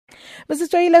Mr.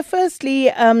 Stoyile,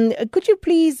 firstly, could you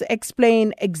please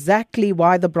explain exactly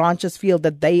why the branches feel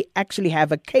that they actually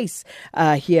have a case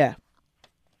here?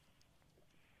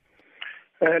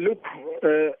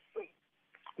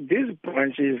 These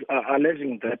branches are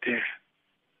alleging that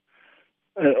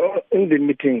in the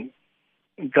meeting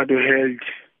that we held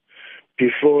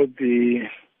before the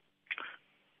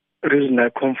regional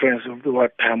conference of the OR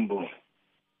Tambo,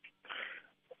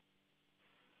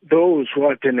 those who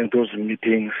are attending those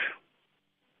meetings,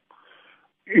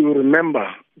 you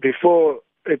remember, before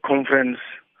a conference,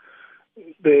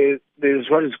 there's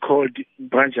what is called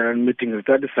branch meetings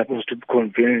that is supposed to be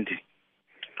convened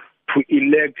to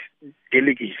elect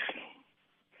delegates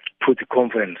to the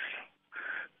conference.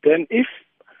 Then if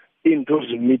in those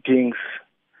meetings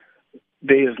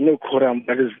there is no quorum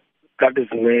that is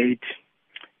made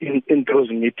in those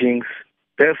meetings,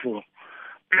 therefore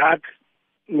that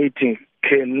meeting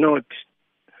cannot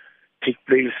take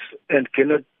place and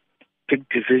cannot take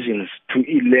decisions to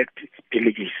elect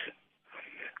delegates.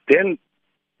 Then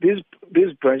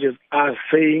these branches are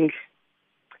saying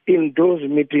in those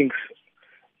meetings,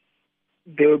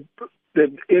 in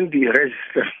the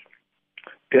register,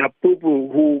 there are people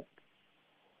who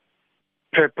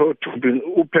are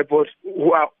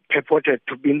purported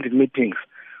to be in the meetings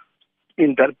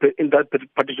in that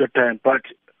particular time, but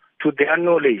to their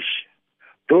knowledge,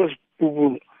 those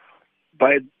people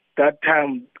by that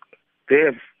time they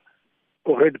have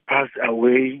already passed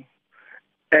away,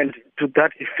 and to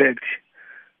that effect,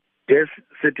 their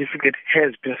certificate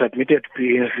has been submitted to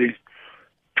the ANC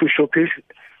to showcase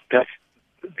that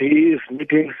these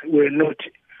meetings were not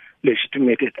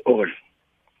legitimate at all.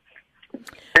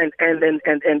 And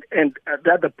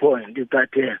the other point is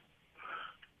that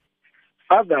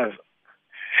others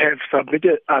have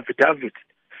submitted affidavits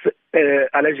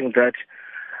alleging that,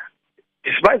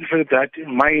 despite the fact that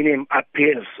my name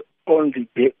appears on the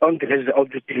register of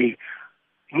the day,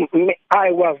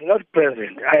 I was not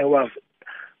present.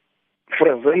 For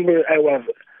example, I was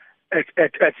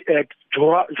at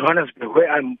Johannesburg, where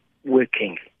I'm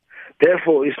working.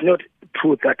 Therefore, it's not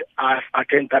true that I've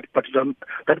attended that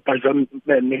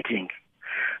particular meeting.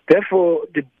 Therefore,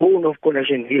 the bone of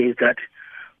contention here is that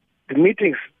the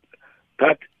meetings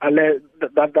that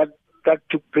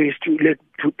took place to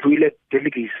elect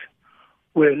delegates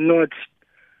were not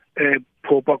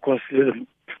proper considered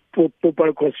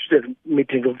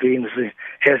meeting of the ANC,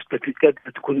 as per the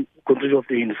constitution of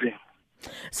the ANC.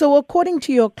 So according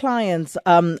to your clients,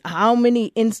 how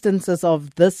many instances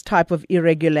of this type of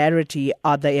irregularity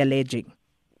are they alleging?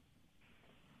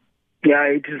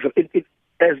 Yeah,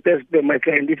 as per my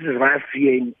client, it is rough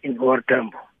here in OR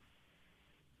Tambo.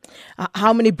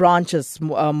 How many branches,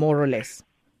 more or less?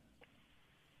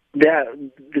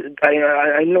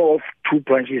 I know of 2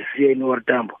 branches here in OR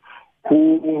Tambo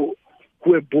who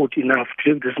were bold enough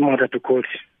to take this matter to court.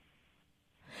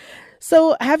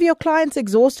 So have your clients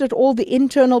exhausted all the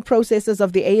internal processes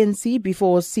of the ANC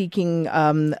before seeking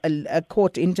a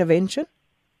court intervention?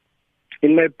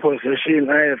 In my possession,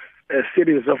 I have a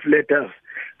series of letters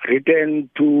written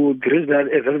to the Regional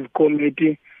Executive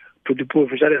Committee, to the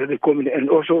Provincial Executive Committee, and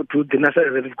also to the National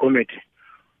Executive Committee,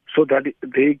 so that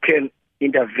they can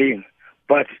intervene.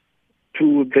 But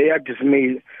to their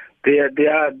dismay, their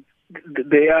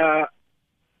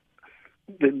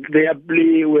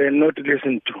plea were not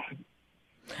listened to.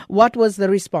 What was the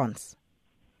response?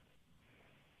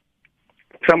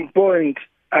 At some point,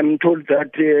 I'm told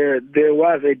that there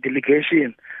was a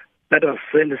delegation that was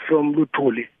sent from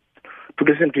Lutuli to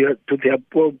listen to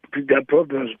their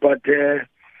problems, but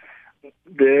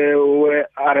there were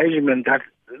arrangements that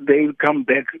they will come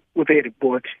back with a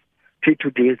report. Till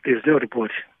today, there's no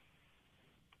report.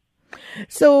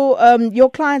 So your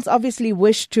clients obviously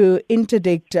wish to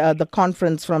interdict the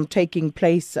conference from taking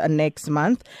place next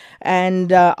month.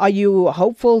 And are you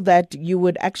hopeful that you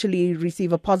would actually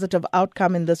receive a positive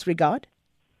outcome in this regard?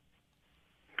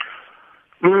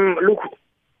 Look,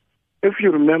 if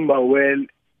you remember well,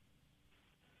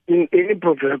 in any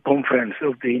provincial conference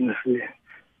of the ANC,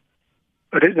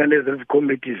 regional executive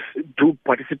committees do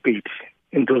participate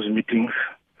in those meetings.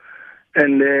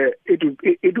 And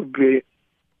it would be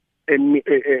a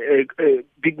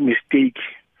big mistake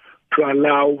to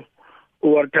allow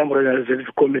OR Tambo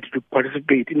Executive Committee to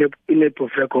participate in a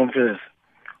provincial conference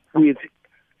with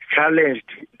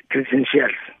challenged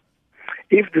credentials.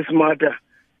 If this matter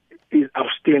is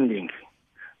outstanding,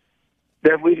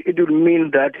 therefore it will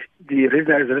mean that the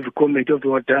Regional Executive Committee of the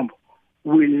OR Tambo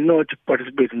will not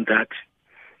participate in that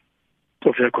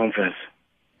provincial conference.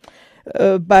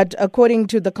 But according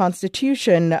to the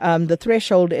Constitution, the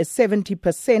threshold is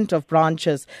 70% of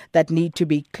branches that need to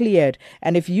be cleared.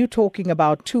 And if you're talking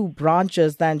about 2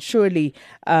 branches, then surely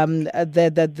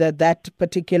that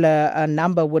particular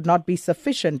number would not be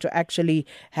sufficient to actually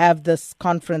have this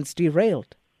conference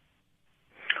derailed.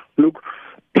 Look,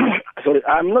 sorry,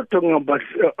 I'm not talking about.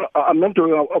 I'm not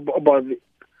talking about the.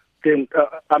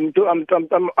 I'm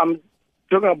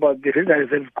talking about the Regional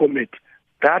Reserve Committee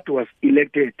that was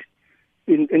elected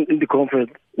in the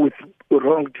conference with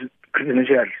wrong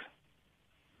credentials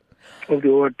of the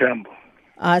OR Tambo.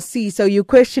 I see. So you're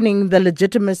questioning the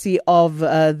legitimacy of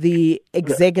the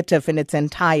executive in its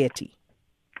entirety.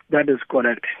 That is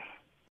correct.